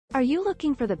Are you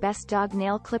looking for the best dog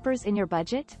nail clippers in your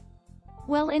budget?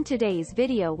 Well, in today's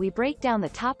video we break down the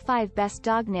top 5 best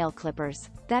dog nail clippers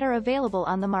that are available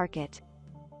on the market.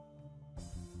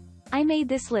 I made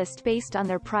this list based on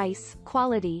their price,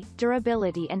 quality,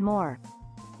 durability and more.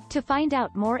 To find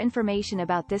out more information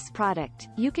about this product,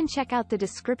 you can check out the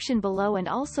description below and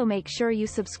also make sure you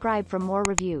subscribe for more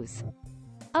reviews.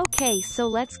 Okay, so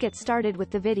let's get started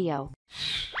with the video.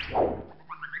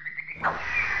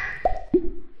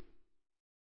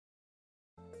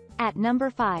 At number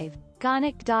 5,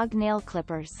 Gonicc Dog Nail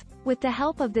Clippers. With the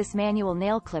help of this manual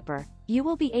nail clipper, you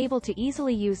will be able to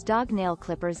easily use dog nail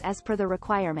clippers as per the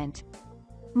requirement.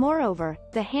 Moreover,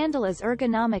 the handle is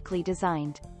ergonomically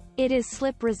designed. It is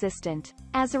slip-resistant.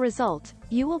 As a result,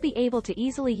 you will be able to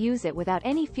easily use it without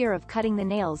any fear of cutting the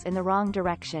nails in the wrong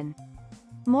direction.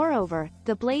 Moreover,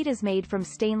 the blade is made from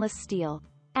stainless steel.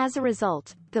 As a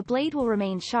result, the blade will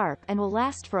remain sharp and will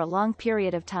last for a long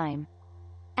period of time.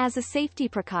 As a safety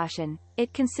precaution,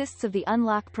 it consists of the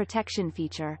unlock protection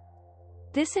feature.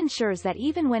 This ensures that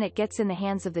even when it gets in the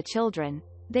hands of the children,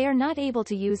 they are not able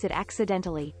to use it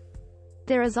accidentally.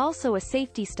 There is also a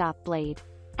safety stop blade.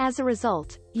 As a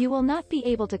result, you will not be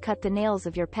able to cut the nails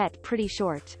of your pet pretty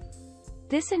short.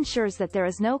 This ensures that there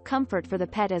is no comfort for the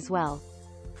pet as well.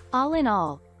 All in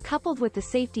all, coupled with the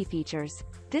safety features,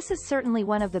 this is certainly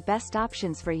one of the best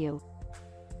options for you.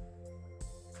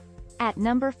 At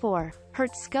number 4,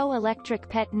 Hertzko Electric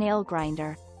Pet Nail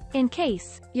Grinder. In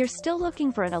case you're still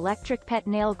looking for an electric pet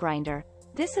nail grinder,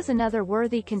 this is another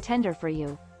worthy contender for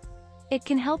you. It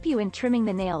can help you in trimming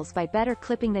the nails by better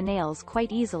clipping the nails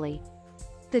quite easily.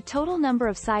 The total number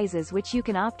of sizes which you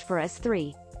can opt for is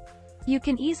 3. You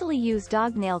can easily use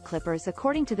dog nail clippers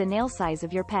according to the nail size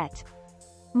of your pet.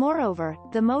 Moreover,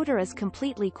 the motor is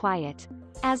completely quiet.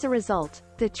 As a result,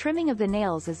 the trimming of the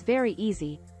nails is very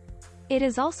easy. It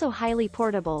is also highly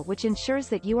portable, which ensures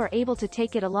that you are able to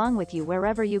take it along with you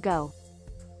wherever you go.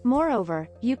 Moreover,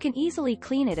 you can easily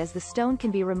clean it as the stone can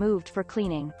be removed for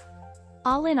cleaning.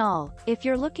 All in all, if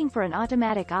you're looking for an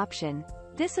automatic option,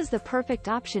 this is the perfect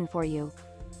option for you.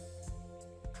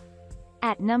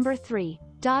 At number 3,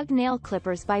 Dog Nail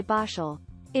Clippers by Boshel.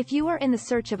 If you are in the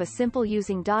search of a simple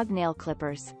using dog nail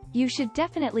clippers, you should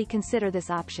definitely consider this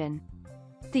option.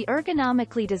 The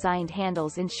ergonomically designed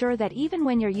handles ensure that even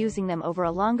when you're using them over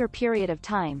a longer period of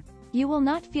time, you will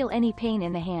not feel any pain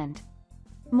in the hand.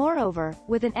 Moreover,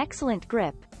 with an excellent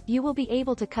grip, you will be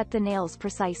able to cut the nails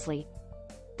precisely.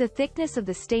 The thickness of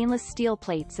the stainless steel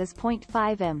plates is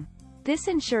 0.5 mm. This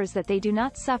ensures that they do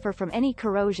not suffer from any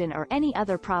corrosion or any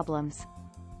other problems.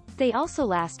 They also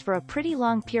last for a pretty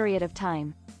long period of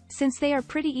time. Since they are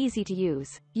pretty easy to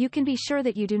use, you can be sure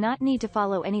that you do not need to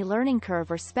follow any learning curve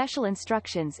or special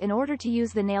instructions in order to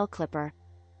use the nail clipper.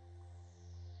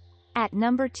 At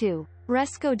number 2,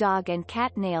 Resco Dog and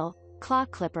Cat Nail Claw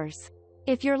Clippers.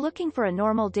 If you're looking for a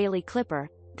normal daily clipper,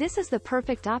 this is the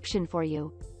perfect option for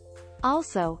you.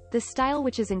 Also, the style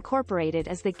which is incorporated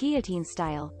is the guillotine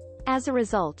style. As a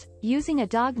result, using a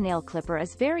dog nail clipper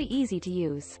is very easy to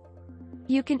use.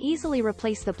 You can easily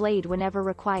replace the blade whenever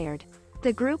required.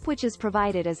 The group which is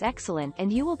provided is excellent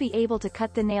and you will be able to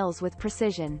cut the nails with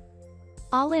precision.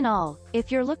 All in all,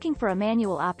 if you're looking for a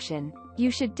manual option, you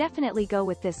should definitely go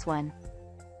with this one.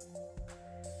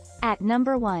 At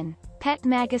number 1, Pet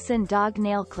Magasin Dog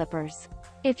Nail Clippers.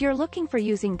 If you're looking for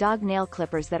using dog nail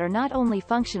clippers that are not only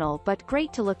functional but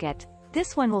great to look at,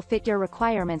 this one will fit your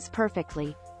requirements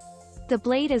perfectly. The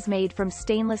blade is made from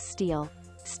stainless steel.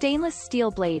 Stainless steel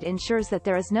blade ensures that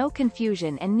there is no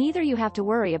confusion and neither you have to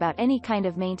worry about any kind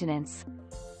of maintenance.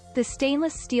 The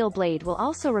stainless steel blade will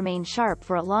also remain sharp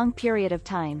for a long period of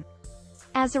time.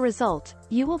 As a result,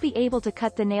 you will be able to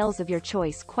cut the nails of your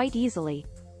choice quite easily.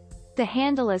 The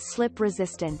handle is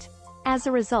slip-resistant. As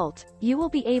a result, you will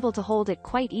be able to hold it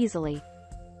quite easily.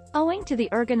 Owing to the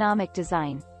ergonomic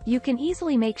design, you can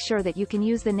easily make sure that you can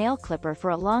use the nail clipper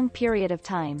for a long period of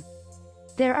time.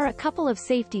 There are a couple of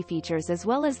safety features as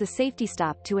well as the safety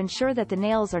stop to ensure that the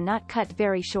nails are not cut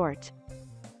very short.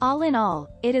 All in all,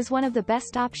 it is one of the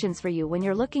best options for you when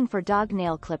you're looking for dog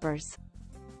nail clippers.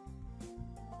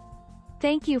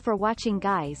 Thank you for watching,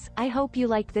 guys. I hope you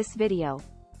liked this video.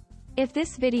 If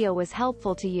this video was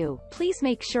helpful to you, please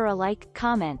make sure a like,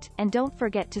 comment, and don't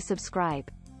forget to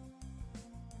subscribe.